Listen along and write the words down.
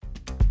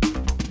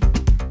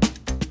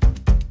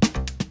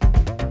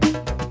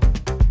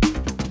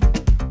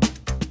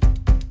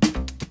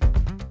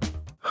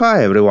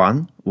Hi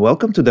everyone,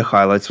 welcome to the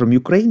Highlights from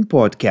Ukraine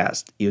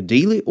podcast, your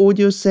daily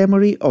audio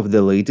summary of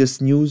the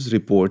latest news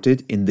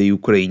reported in the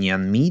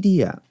Ukrainian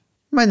media.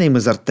 My name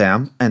is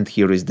Artem and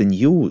here is the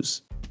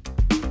news.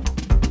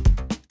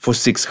 For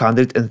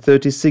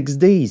 636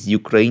 days,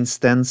 Ukraine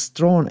stands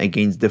strong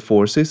against the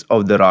forces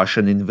of the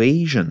Russian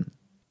invasion.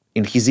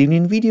 In his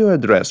evening video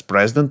address,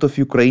 President of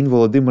Ukraine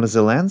Volodymyr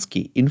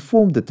Zelenskyy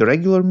informed that a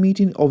regular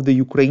meeting of the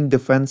Ukraine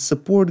Defense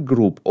Support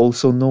Group,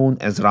 also known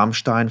as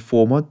Ramstein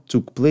format,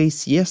 took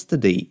place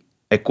yesterday.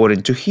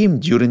 According to him,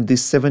 during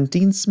this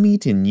 17th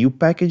meeting, new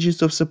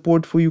packages of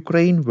support for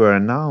Ukraine were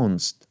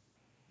announced.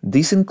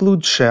 These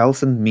include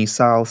shells and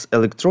missiles,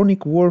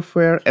 electronic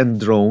warfare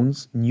and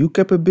drones, new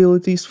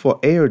capabilities for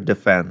air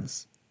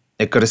defense.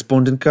 A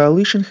corresponding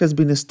coalition has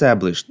been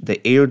established, the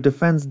Air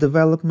Defense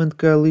Development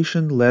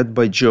Coalition led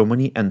by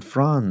Germany and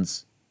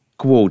France.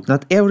 Quote,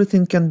 "Not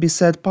everything can be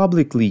said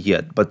publicly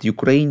yet, but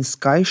Ukraine's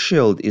Sky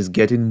Shield is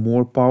getting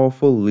more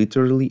powerful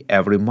literally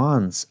every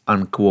month,"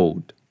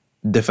 unquote.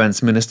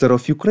 Defense Minister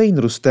of Ukraine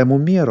Rustem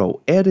Umerov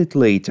added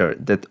later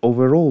that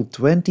overall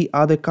 20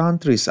 other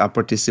countries are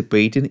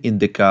participating in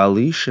the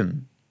coalition.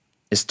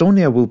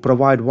 Estonia will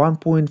provide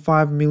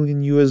 $1.5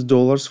 million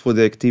for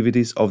the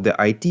activities of the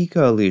IT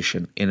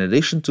coalition, in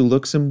addition to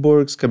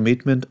Luxembourg's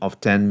commitment of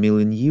 €10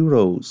 million.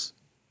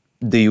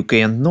 The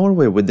UK and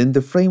Norway, within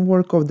the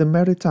framework of the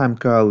Maritime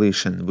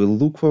Coalition, will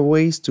look for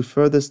ways to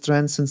further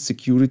strengthen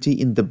security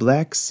in the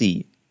Black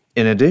Sea.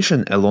 In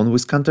addition, along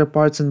with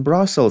counterparts in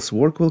Brussels,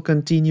 work will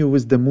continue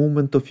with the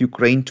movement of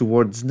Ukraine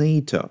towards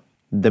NATO.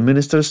 The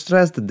minister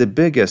stressed that the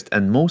biggest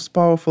and most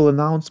powerful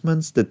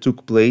announcements that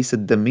took place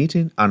at the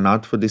meeting are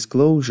not for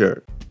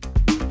disclosure.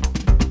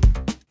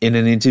 In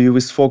an interview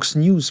with Fox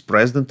News,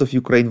 President of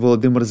Ukraine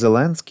Volodymyr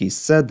Zelenskyy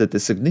said that a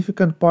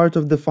significant part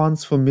of the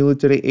funds for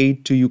military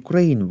aid to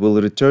Ukraine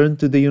will return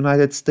to the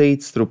United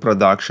States through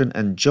production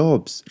and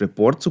jobs,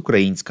 reports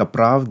Ukrainska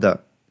Pravda.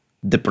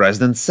 The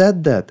president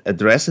said that,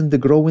 addressing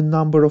the growing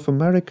number of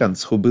Americans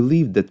who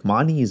believe that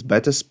money is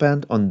better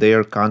spent on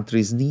their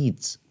country's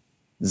needs.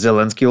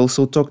 Zelenskyy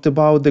also talked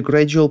about the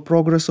gradual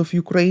progress of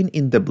Ukraine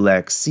in the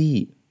Black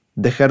Sea.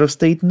 The head of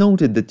state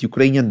noted that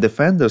Ukrainian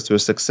defenders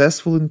were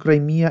successful in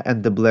Crimea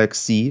and the Black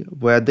Sea,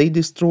 where they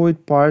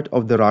destroyed part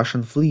of the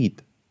Russian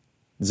fleet.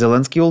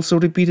 Zelenskyy also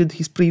repeated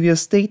his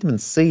previous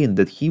statements, saying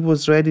that he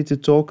was ready to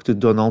talk to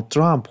Donald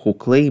Trump, who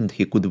claimed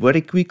he could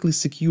very quickly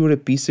secure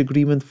a peace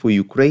agreement for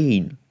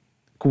Ukraine.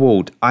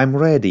 Quote, "I'm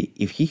ready.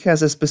 If he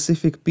has a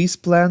specific peace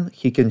plan,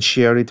 he can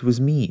share it with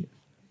me.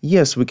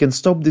 Yes, we can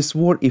stop this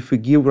war if we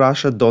give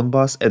Russia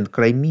Donbas and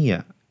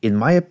Crimea. In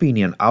my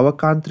opinion, our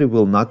country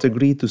will not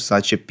agree to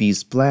such a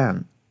peace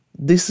plan.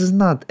 This is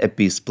not a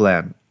peace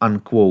plan,"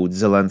 unquote,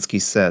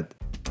 Zelenskyy said.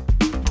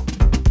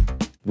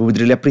 "We would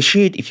really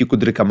appreciate if you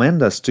could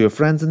recommend us to your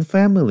friends and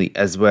family,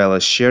 as well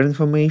as share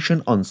information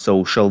on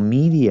social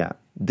media.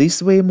 This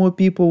way more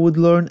people would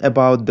learn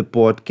about the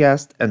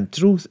podcast and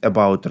truth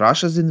about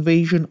Russia's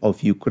invasion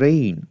of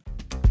Ukraine."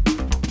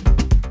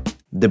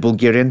 The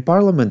Bulgarian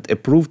parliament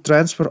approved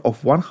transfer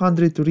of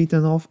 100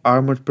 written-off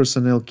armored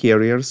personnel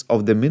carriers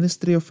of the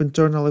Ministry of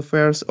Internal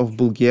Affairs of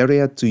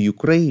Bulgaria to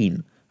Ukraine,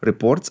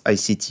 reports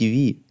ICTV.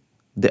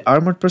 The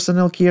armored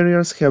personnel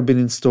carriers have been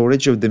in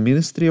storage of the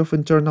Ministry of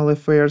Internal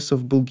Affairs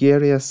of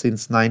Bulgaria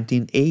since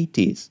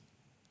 1980s.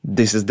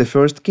 This is the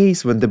first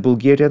case when the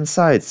Bulgarian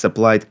side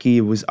supplied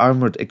Kyiv with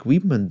armored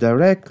equipment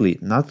directly,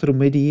 not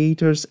through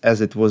mediators as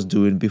it was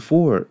doing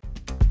before.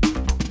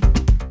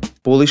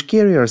 Polish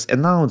carriers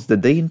announced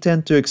that they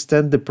intend to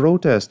extend the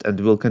protest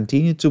and will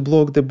continue to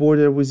block the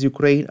border with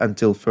Ukraine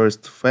until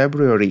 1st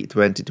February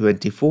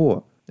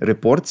 2024,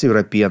 reports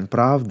European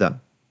Pravda.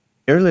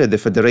 Earlier,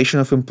 the Federation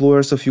of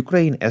Employers of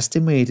Ukraine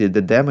estimated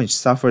the damage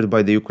suffered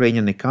by the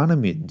Ukrainian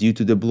economy due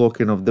to the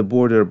blocking of the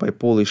border by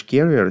Polish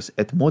carriers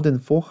at more than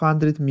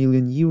 €400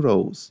 million.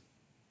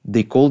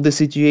 They called the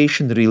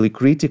situation really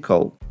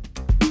critical.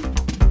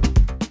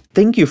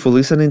 Thank you for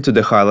listening to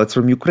the Highlights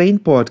from Ukraine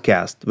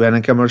podcast. We're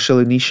a commercial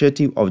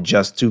initiative of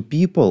just two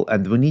people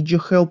and we need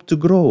your help to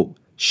grow.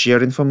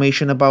 Share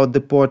information about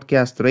the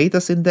podcast, rate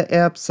us in the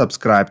app,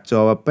 subscribe to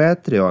our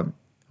Patreon.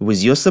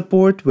 With your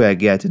support, we are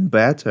getting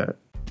better.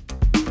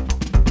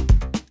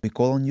 We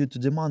call on you to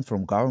demand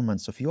from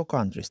governments of your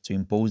countries to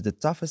impose the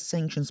toughest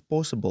sanctions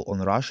possible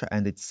on Russia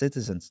and its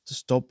citizens to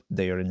stop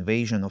their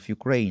invasion of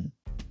Ukraine.